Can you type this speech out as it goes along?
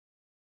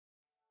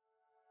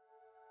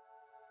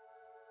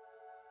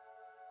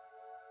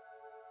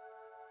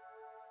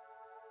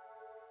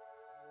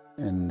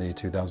in the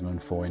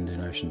 2004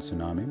 Indian Ocean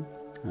tsunami.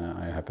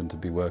 I happened to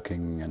be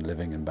working and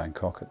living in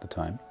Bangkok at the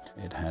time.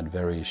 It had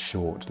very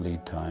short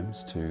lead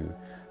times to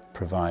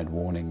provide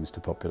warnings to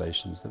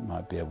populations that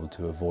might be able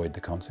to avoid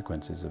the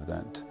consequences of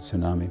that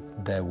tsunami.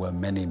 There were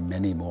many,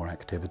 many more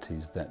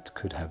activities that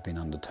could have been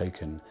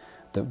undertaken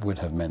that would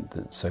have meant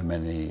that so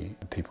many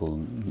people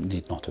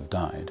need not have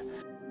died.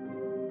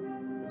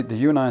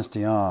 The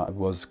UNISDR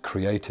was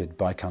created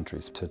by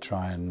countries to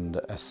try and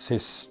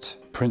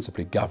assist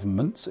principally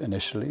governments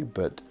initially,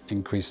 but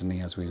increasingly,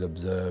 as we've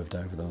observed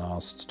over the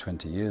last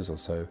 20 years or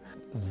so,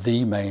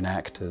 the main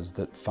actors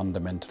that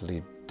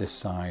fundamentally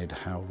decide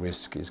how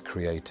risk is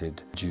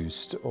created,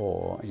 reduced,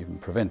 or even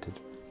prevented.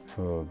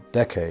 For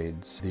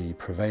decades, the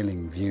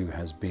prevailing view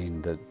has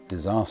been that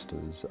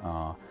disasters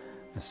are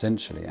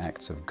essentially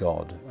acts of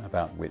God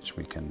about which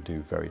we can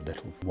do very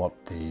little.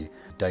 What the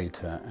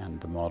data and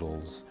the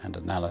models and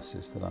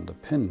analysis that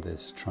underpinned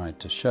this tried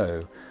to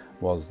show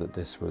was that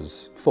this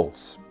was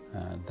false,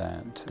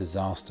 that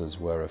disasters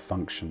were a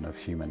function of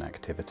human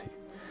activity.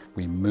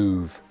 We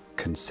move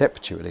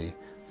conceptually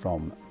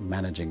from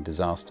managing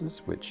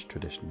disasters, which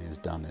traditionally is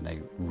done in a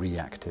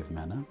reactive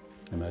manner,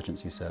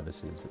 emergency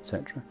services,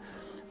 etc.,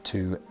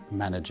 to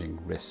managing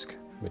risk,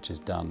 which is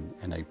done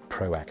in a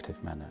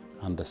proactive manner.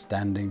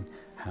 Understanding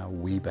how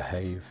we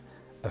behave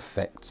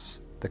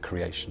affects the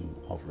creation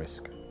of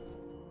risk.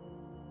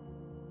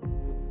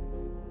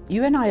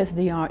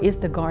 UNISDR is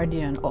the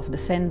guardian of the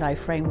Sendai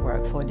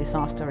Framework for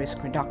disaster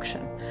risk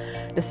reduction.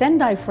 The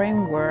Sendai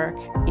Framework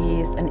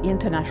is an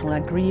international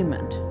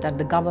agreement that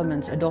the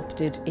governments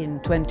adopted in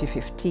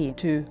 2015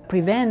 to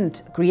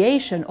prevent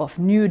creation of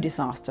new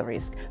disaster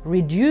risk,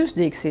 reduce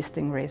the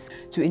existing risk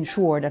to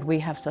ensure that we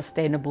have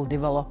sustainable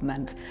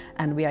development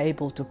and we are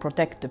able to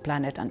protect the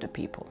planet and the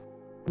people.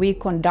 We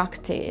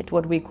conducted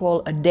what we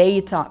call a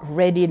data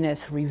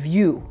readiness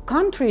review.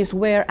 Countries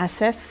were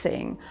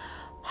assessing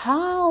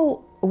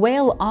how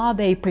well are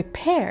they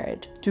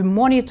prepared to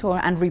monitor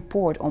and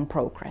report on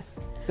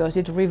progress, because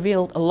it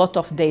revealed a lot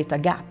of data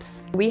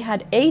gaps. We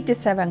had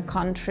 87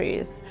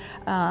 countries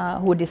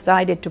who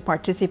decided to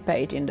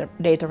participate in the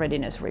data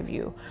readiness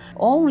review.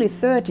 Only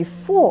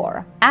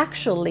 34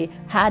 actually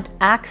had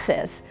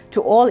access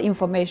to all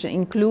information,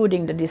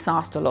 including the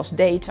disaster loss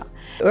data.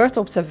 Earth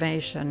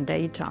observation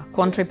data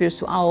contributes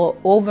to our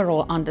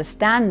overall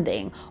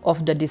understanding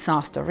of the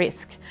disaster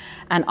risk.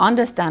 And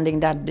understanding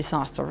that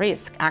disaster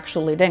risk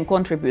actually then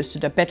contributes to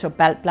the better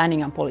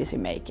planning and policy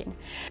making.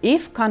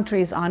 If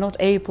countries are not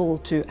able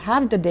to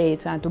have the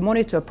data and to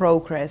monitor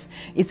progress,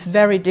 it's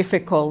very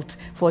difficult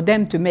for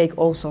them to make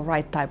also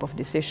right type of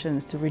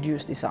decisions to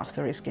reduce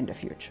disaster risk in the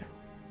future.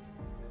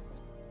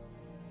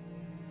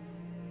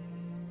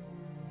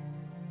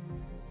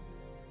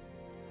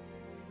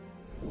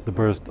 The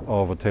burst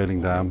of a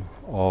tailing dam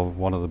of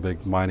one of the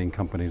big mining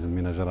companies in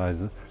Minas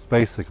Gerais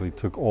basically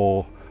took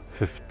all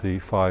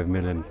 55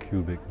 million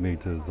cubic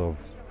meters of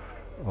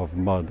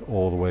mud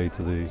all the way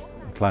to the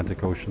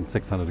Atlantic Ocean,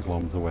 600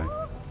 kilometers away.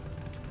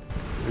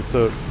 It's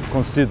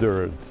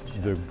considered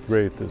the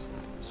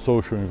greatest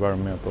social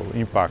environmental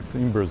impact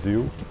in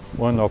Brazil,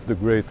 one of the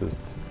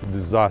greatest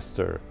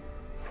disasters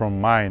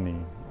from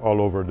mining all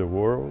over the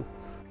world.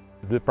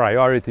 The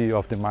priority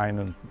of the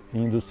mining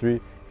industry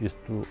is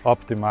to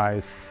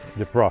optimize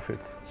the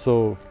profit.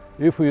 So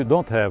if we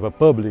don't have a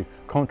public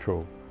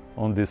control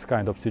on this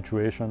kind of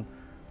situation,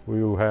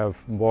 we will have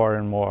more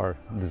and more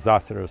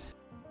disasters.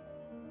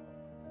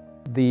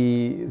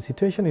 The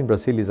situation in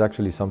Brazil is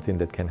actually something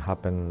that can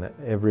happen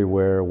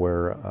everywhere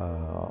where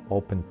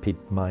open pit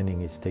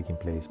mining is taking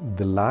place.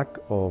 The lack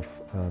of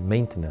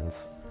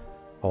maintenance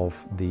of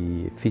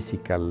the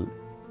physical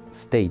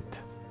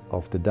state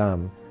of the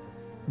dam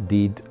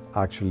did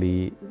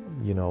actually,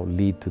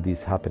 lead to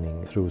this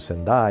happening. Through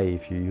Sendai,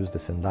 if you use the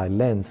Sendai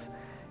lens,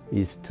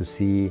 is to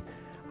see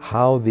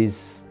how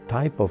this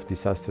type of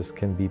disasters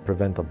can be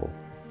preventable.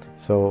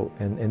 So,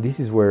 and this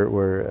is where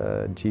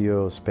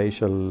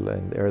geospatial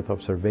and Earth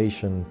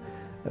observation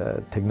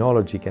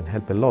technology can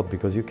help a lot,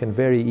 because you can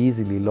very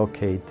easily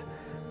locate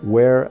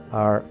where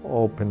are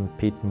open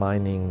pit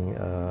mining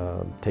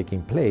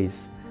taking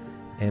place,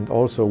 and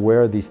also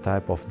where these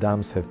type of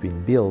dams have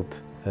been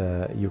built.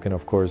 You can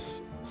of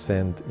course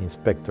send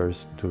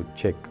inspectors to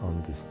check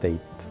on the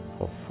state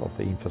of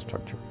the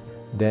infrastructure.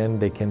 Then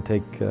they can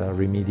take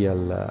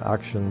remedial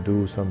action,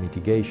 do some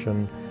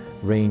mitigation,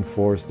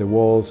 reinforce the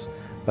walls.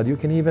 But you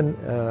can even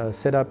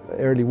set up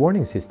early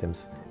warning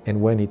systems,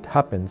 and when it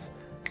happens,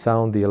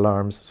 sound the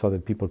alarms so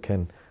that people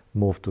can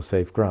move to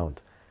safe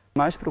ground.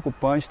 Mais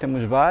preocupante,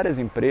 temos várias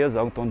empresas,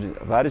 algo em torno de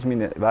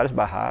várias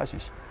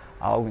barragens,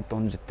 algo em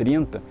torno de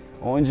 30,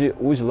 onde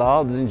os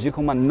laudos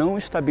indicam uma não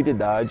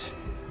estabilidade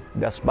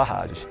dessas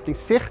barragens. Tenho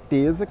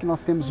certeza que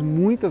nós temos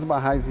muitas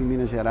barragens em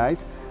Minas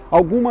Gerais,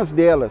 algumas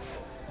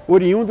delas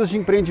oriundas de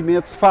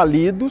empreendimentos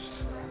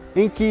falidos,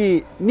 em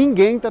que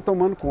ninguém está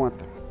tomando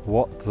conta.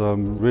 What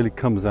really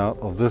comes out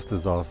of this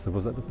disaster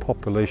was that the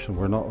population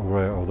were not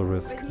aware of the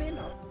risk.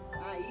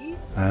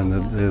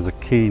 And there's a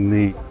key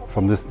need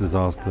from this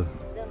disaster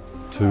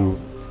to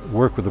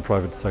work with the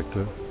private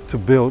sector to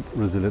build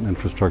resilient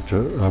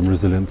infrastructure,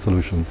 resilient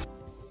solutions.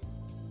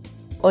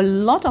 A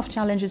lot of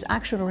challenges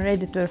actually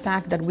related to the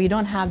fact that we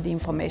don't have the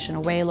information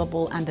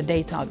available and the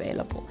data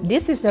available.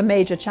 This is a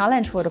major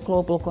challenge for the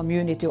global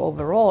community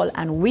overall,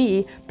 and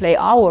we play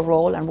our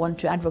role and want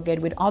to advocate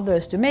with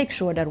others to make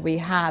sure that we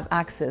have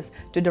access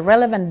to the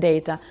relevant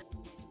data.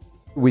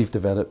 We've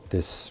developed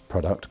this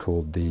product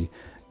called the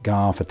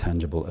GAR for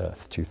Tangible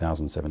Earth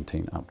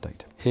 2017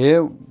 update.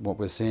 Here what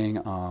we're seeing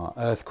are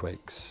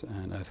earthquakes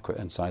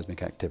and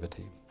seismic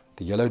activity.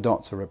 The yellow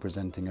dots are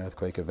representing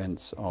earthquake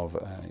events of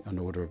an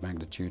order of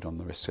magnitude on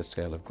the Richter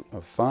scale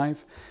of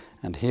 5,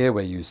 and here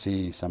where you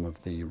see some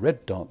of the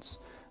red dots,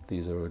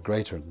 these are a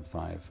greater than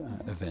 5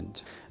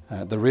 event.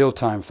 The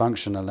real-time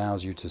function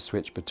allows you to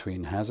switch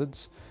between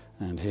hazards,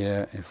 and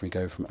here if we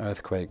go from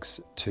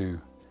earthquakes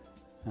to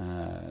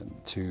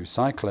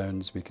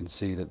cyclones, we can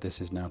see that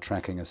this is now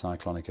tracking a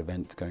cyclonic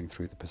event going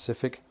through the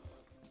Pacific,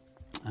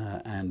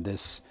 and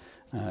this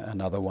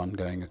another one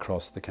going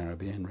across the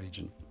Caribbean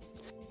region.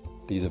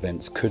 These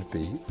events could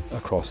be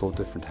across all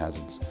different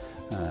hazards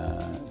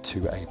to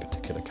a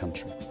particular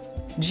country.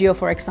 GEO,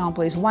 for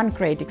example, is one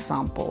great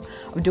example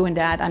of doing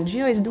that, and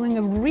GEO is doing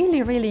a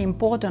really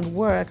important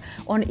work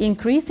on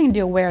increasing the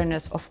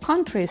awareness of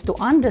countries to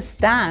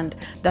understand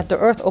that the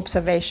Earth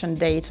observation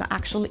data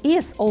actually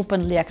is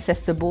openly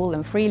accessible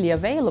and freely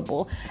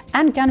available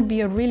and can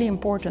be a really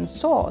important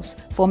source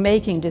for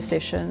making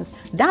decisions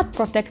that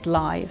protect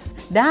lives,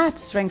 that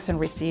strengthen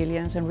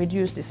resilience and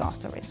reduce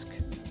disaster risk.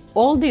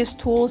 All these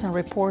tools and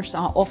reports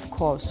are, of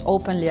course,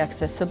 openly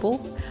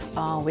accessible.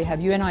 We have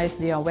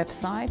UNISDR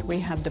website, we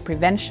have the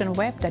prevention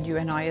web that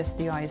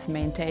UNISDR is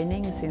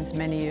maintaining since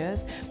many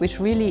years, which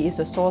really is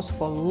a source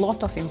for a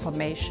lot of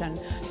information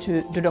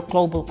to the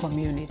global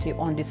community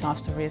on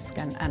disaster risk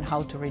and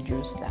how to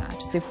reduce that.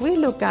 If we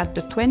look at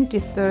the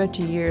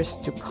 20-30 years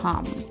to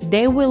come,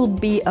 there will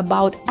be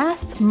about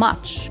as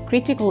much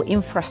critical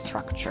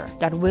infrastructure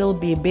that will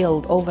be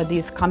built over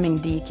these coming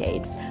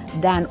decades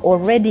than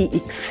already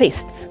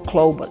exists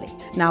globally.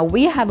 Now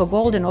we have a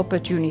golden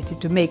opportunity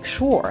to make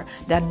sure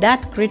that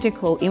that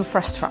critical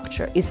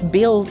infrastructure is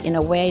built in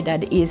a way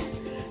that is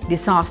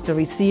disaster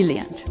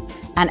resilient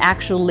and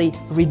actually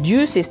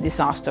reduces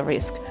disaster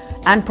risk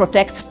and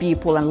protects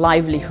people and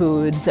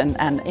livelihoods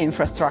and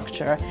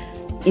infrastructure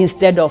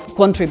instead of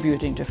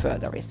contributing to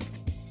further risk.